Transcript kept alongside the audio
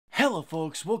Hello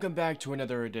folks, welcome back to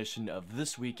another edition of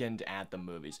This Weekend at the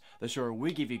Movies, the show where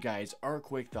we give you guys our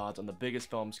quick thoughts on the biggest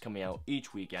films coming out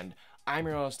each weekend. I'm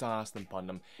your host, Austin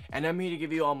Putnam, and I'm here to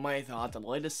give you all my thoughts on the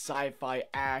latest sci-fi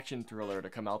action thriller to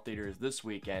come out theaters this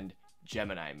weekend,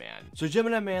 Gemini Man. So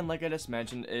Gemini Man, like I just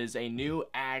mentioned, is a new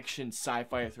action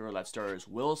sci-fi thriller that stars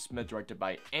Will Smith, directed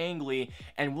by Ang Lee,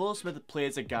 and Will Smith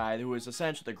plays a guy who is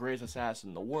essentially the greatest assassin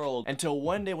in the world, until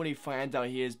one day when he finds out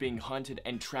he is being hunted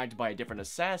and tracked by a different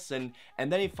assassin,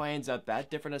 and then he finds out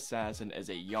that different assassin is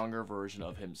a younger version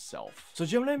of himself. So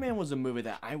Gemini Man was a movie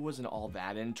that I wasn't all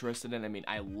that interested in. I mean,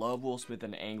 I love Will Smith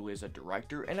and Ang Lee as a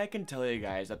director, and I can tell you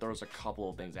guys that there was a couple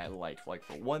of things I liked. Like,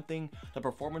 for one thing, the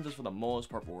performances for the most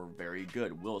part were very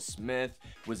good. Will Smith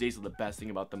was easily the best thing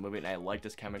about the movie, and I liked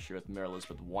his chemistry with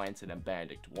Winstead and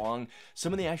Benedict, Wong.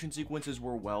 Some of the action sequences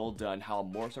were well done. How a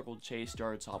motorcycle chase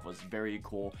starts off was very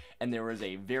cool, and there was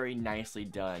a very nicely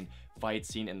done fight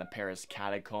scene in the Paris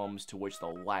catacombs, to which the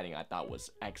lighting I thought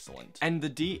was excellent. And the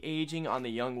de-aging on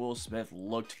the young Will Smith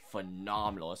looked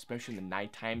phenomenal, especially in the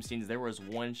nighttime scenes. There was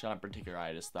one shot in particular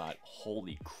I just thought,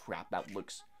 holy crap, that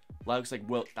looks like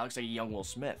a young Will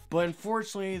Smith. But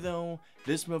unfortunately though,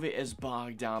 this movie is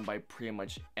bogged down by pretty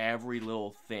much every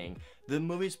little thing. The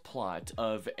movie's plot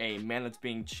of a man that's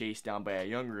being chased down by a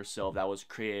younger self that was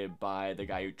created by the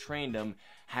guy who trained him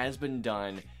has been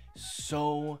done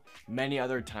so many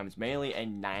other times, mainly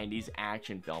in 90s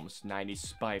action films, 90s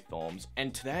spy films,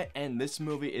 and to that end, this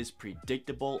movie is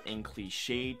predictable and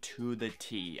cliche to the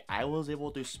T. I was able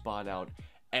to spot out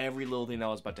every little thing that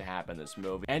was about to happen in this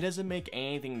movie, and it doesn't make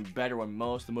anything better when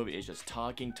most of the movie is just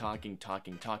talking,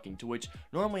 to which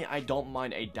normally I don't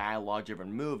mind a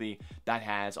dialogue-driven movie that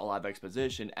has a lot of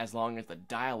exposition as long as the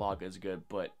dialogue is good.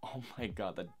 But oh my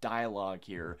god, the dialogue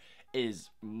here is,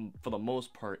 for the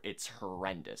most part, it's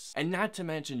horrendous. And not to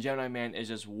mention, Gemini Man is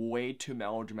just way too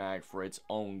melodramatic for its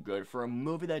own good. For a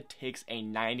movie that takes a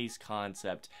 90s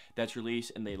concept that's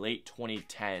released in the late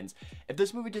 2010s, if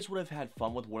this movie just would have had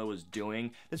fun with what it was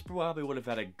doing, this probably would have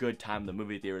had a good time in the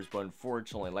movie theaters, but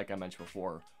unfortunately, like I mentioned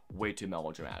before, way too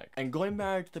melodramatic. And going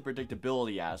back to the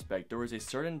predictability aspect, there was a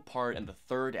certain part in the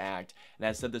third act, and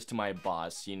I said this to my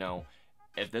boss, you know,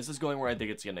 if this is going where I think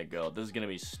it's gonna go, this is gonna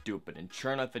be stupid. And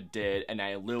sure enough, it did. And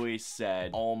I literally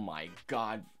said, oh my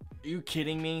god, are you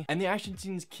kidding me? And the action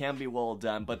scenes can be well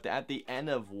done, but at the end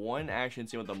of one action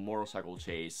scene with a motorcycle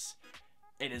chase,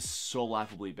 it is so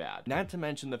laughably bad. Not to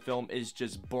mention, the film is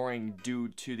just boring due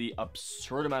to the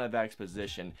absurd amount of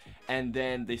exposition. And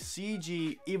then the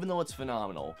CG, even though it's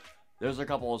phenomenal, there's a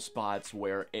couple of spots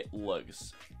where it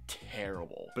looks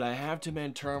terrible. But I have to admit,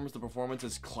 in terms of the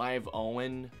performances, Clive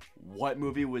Owen, what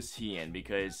movie was he in?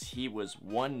 Because he was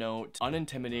one note,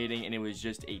 unintimidating, and it was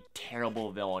just a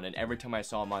terrible villain. And every time I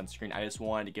saw him on screen, I just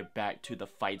wanted to get back to the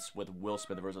fights with Will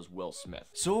Smith versus Will Smith.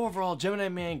 So overall, Gemini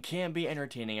Man can be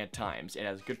entertaining at times. It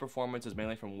has good performances,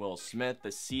 mainly from Will Smith. The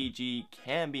CG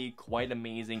can be quite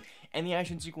amazing, and the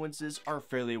action sequences are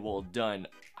fairly well done.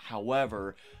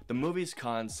 However, the movie's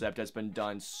concept has been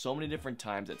done so many different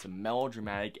times. It's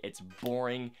melodramatic, it's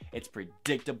boring, it's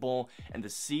predictable, and the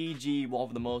CG, while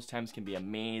for the most times can be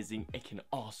amazing, it can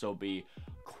also be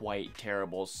quite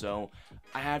terrible. So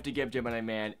I have to give Gemini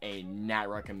Man a not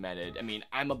recommended. I mean,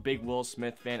 I'm a big Will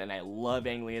Smith fan and I love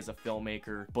Ang Lee as a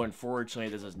filmmaker, but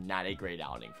unfortunately this is not a great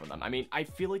outing for them. I mean, I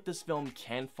feel like this film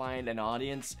can find an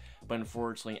audience, but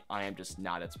unfortunately I am just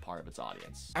not its part of its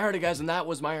audience. Alrighty guys, and that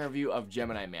was my review of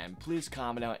Gemini Man. Please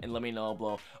comment out and let me know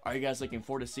below. Are you guys looking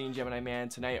forward to seeing Gemini Man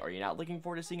tonight? Are you not looking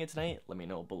forward to seeing it tonight? Let me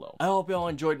know below. I hope you all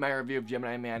enjoyed my review of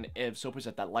Gemini Man. If so, please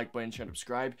hit that like button, share, and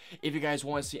subscribe. If you guys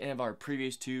want to see any of our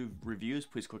previous two reviews,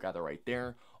 please click either right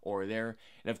there or there.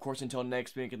 And of course, until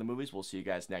next week at the movies, we'll see you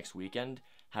guys next weekend.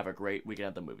 Have a great weekend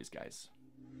at the movies, guys.